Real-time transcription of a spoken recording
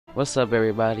What's up,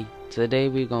 everybody? Today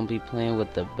we're gonna be playing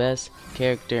with the best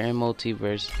character in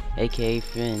Multiverse, aka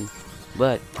Finn,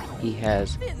 but he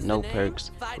has no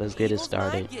perks. Let's get it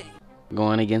started.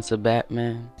 Going against a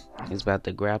Batman. He's about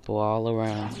to grapple all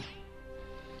around,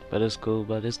 but it's cool.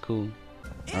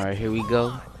 Alright, here we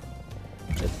go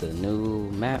with the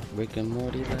new map, Rick and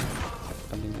Morty lab.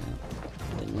 The new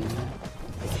map.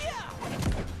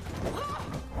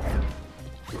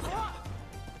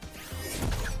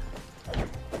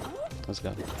 Let's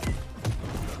go.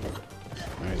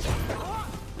 Alright.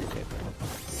 Okay,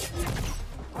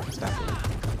 bro. Stop it.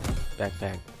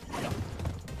 Backpack.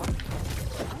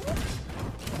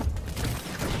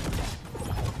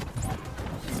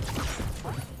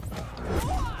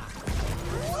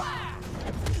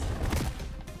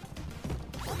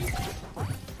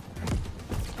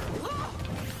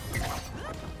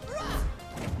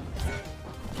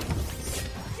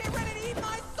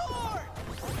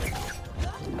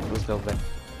 Let's go,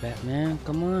 Batman.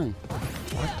 Come on.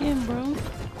 Walk in, bro.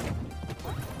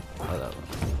 Hold up.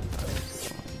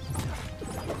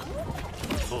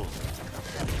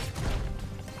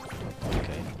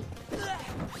 Okay.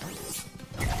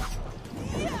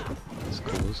 It's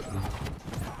cool.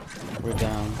 We're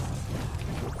down.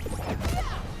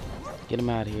 Get him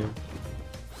out of here.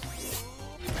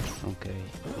 Okay.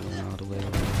 Going all the way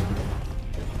around.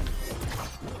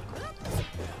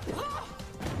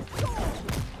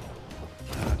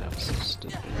 So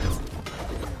stupid.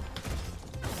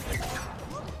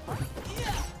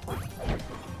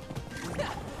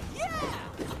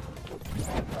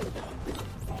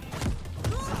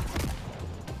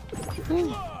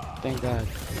 Ooh, thank God.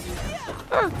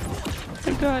 Ah,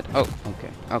 thank God. Oh,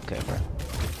 okay, bro.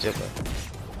 Jibba.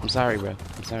 I'm sorry, bro.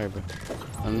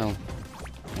 Oh no.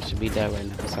 I should be dead right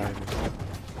now. I'm sorry,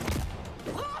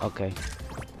 bro. Okay.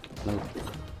 Nope.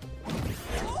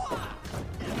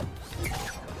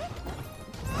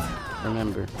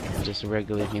 Remember, I'm just a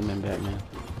regular human Batman.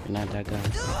 You're not that guy.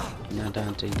 I'm not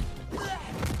dying to you.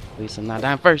 At least I'm not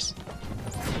dying first.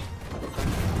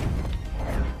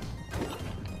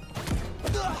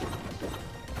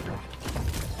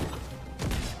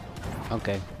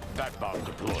 Okay.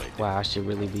 Wow, I should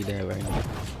really be dead right now.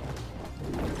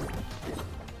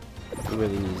 He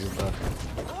really needs a buff.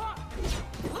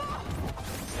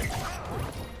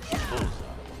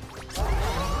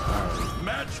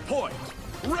 Match point.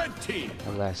 Red team. I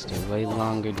lasted way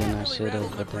longer than I should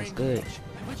have, but that's good.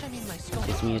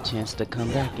 Gives me a chance to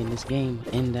come back in this game.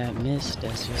 In that miss,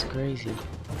 that's just crazy.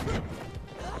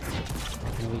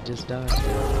 And we just dodged it.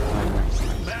 Oh,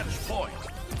 nice. Match point.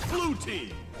 Blue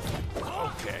team.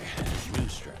 Okay. New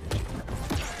strategy.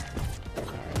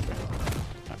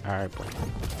 Alright, bro.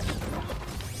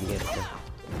 Get it, bro.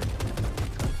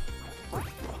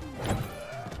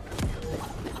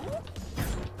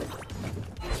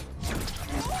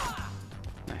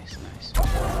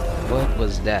 What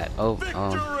was that? Oh,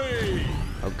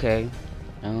 okay.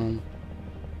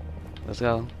 Let's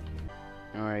go.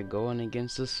 Alright, going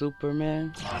against the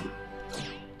Superman.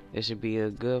 It should be a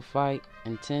good fight,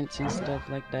 intense and stuff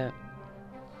like that.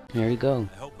 Here we go.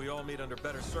 I hope we all meet under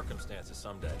better circumstances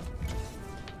someday.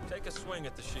 Take a swing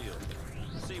at the shield.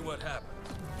 See what happens.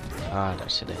 Ah, that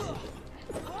should have hit.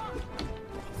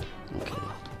 Okay.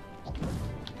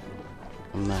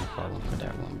 I'm not falling for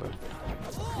that one, bro.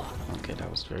 Okay, that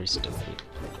was very stupid.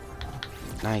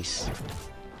 Nice.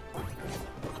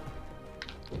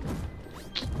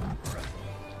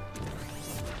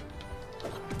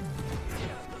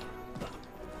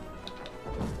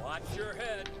 Watch your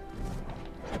head.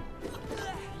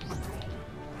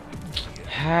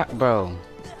 Bro.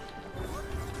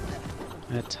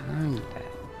 I timed that.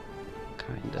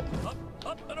 Kind of.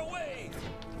 Up and away.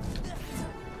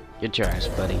 You're trash,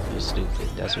 buddy. You're stupid.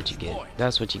 That's what you get.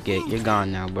 That's what you get. You're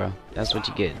gone now, bro. That's what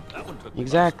you get.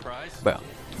 Exactly. Bro.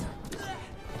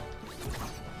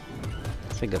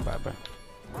 Say goodbye, bro.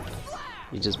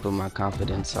 You just put my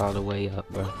confidence all the way up,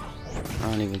 bro. I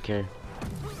don't even care.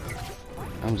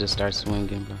 I'm just start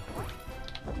swinging, bro.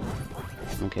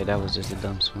 Okay, that was just a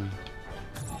dumb swing.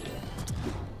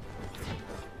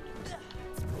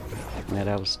 Yeah,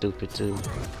 that was stupid too.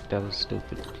 That was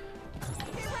stupid.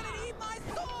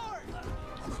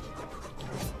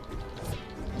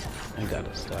 I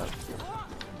gotta stop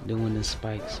doing the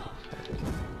spikes.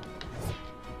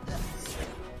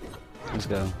 Let's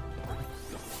go.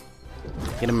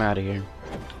 Get him out of here.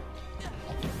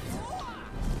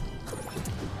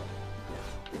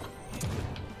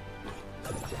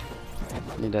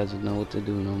 He doesn't know what to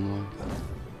do no more.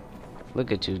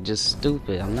 Look at you, just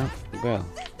stupid. I'm not, bro.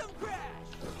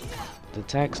 The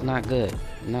attack's not good.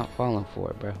 I'm not falling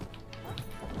for it, bro.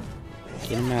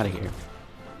 Get him out of here.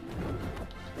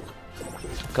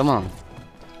 Come on.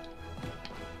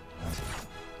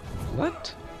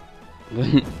 What?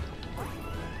 Is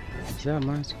that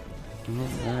my...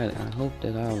 I hope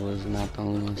that I was not the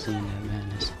only one seeing that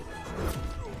madness.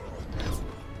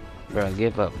 Bro,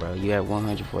 give up, bro. You at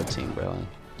 114, bro.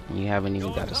 And you haven't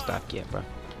even got a stock yet, bro.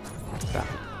 Stop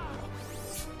it.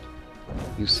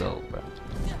 You sold, bro.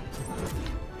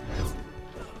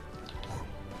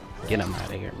 Get him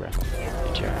out of here, bro.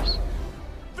 Get yours.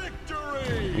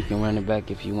 You can run it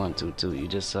back if you want to, too. You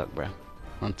just suck, bro.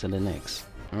 On to the next.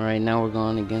 Alright, now we're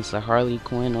going against a Harley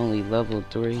Quinn, only level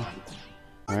 3.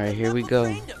 Alright, here we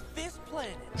go.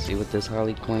 Let's see what this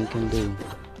Harley Quinn can do.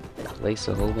 Place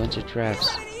a whole bunch of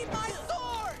traps.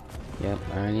 Yep,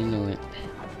 I already knew it.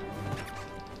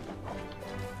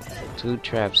 2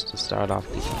 traps to start off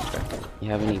the game, bro.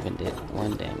 You haven't even did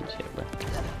 1 damage yet, bro.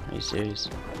 Are you serious?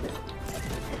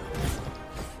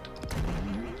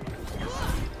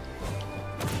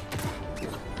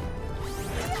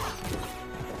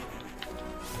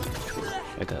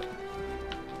 Back up.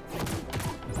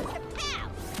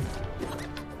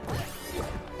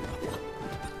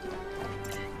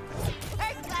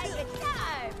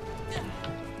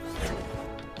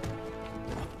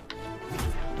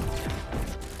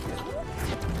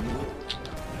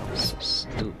 So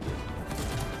stupid.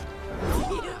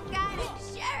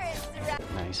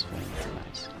 Nice, man.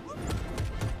 Nice.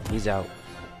 He's out.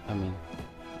 I mean,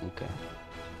 okay.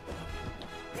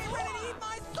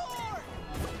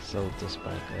 Sold the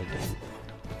spark again.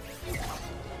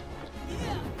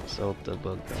 Sold the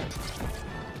bug guy.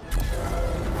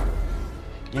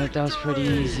 Yeah, that was pretty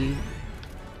easy.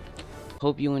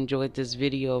 Hope you enjoyed this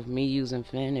video of me using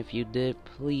Finn. If you did,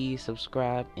 please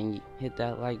subscribe and hit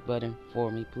that like button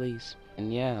for me, please.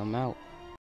 And yeah, I'm out.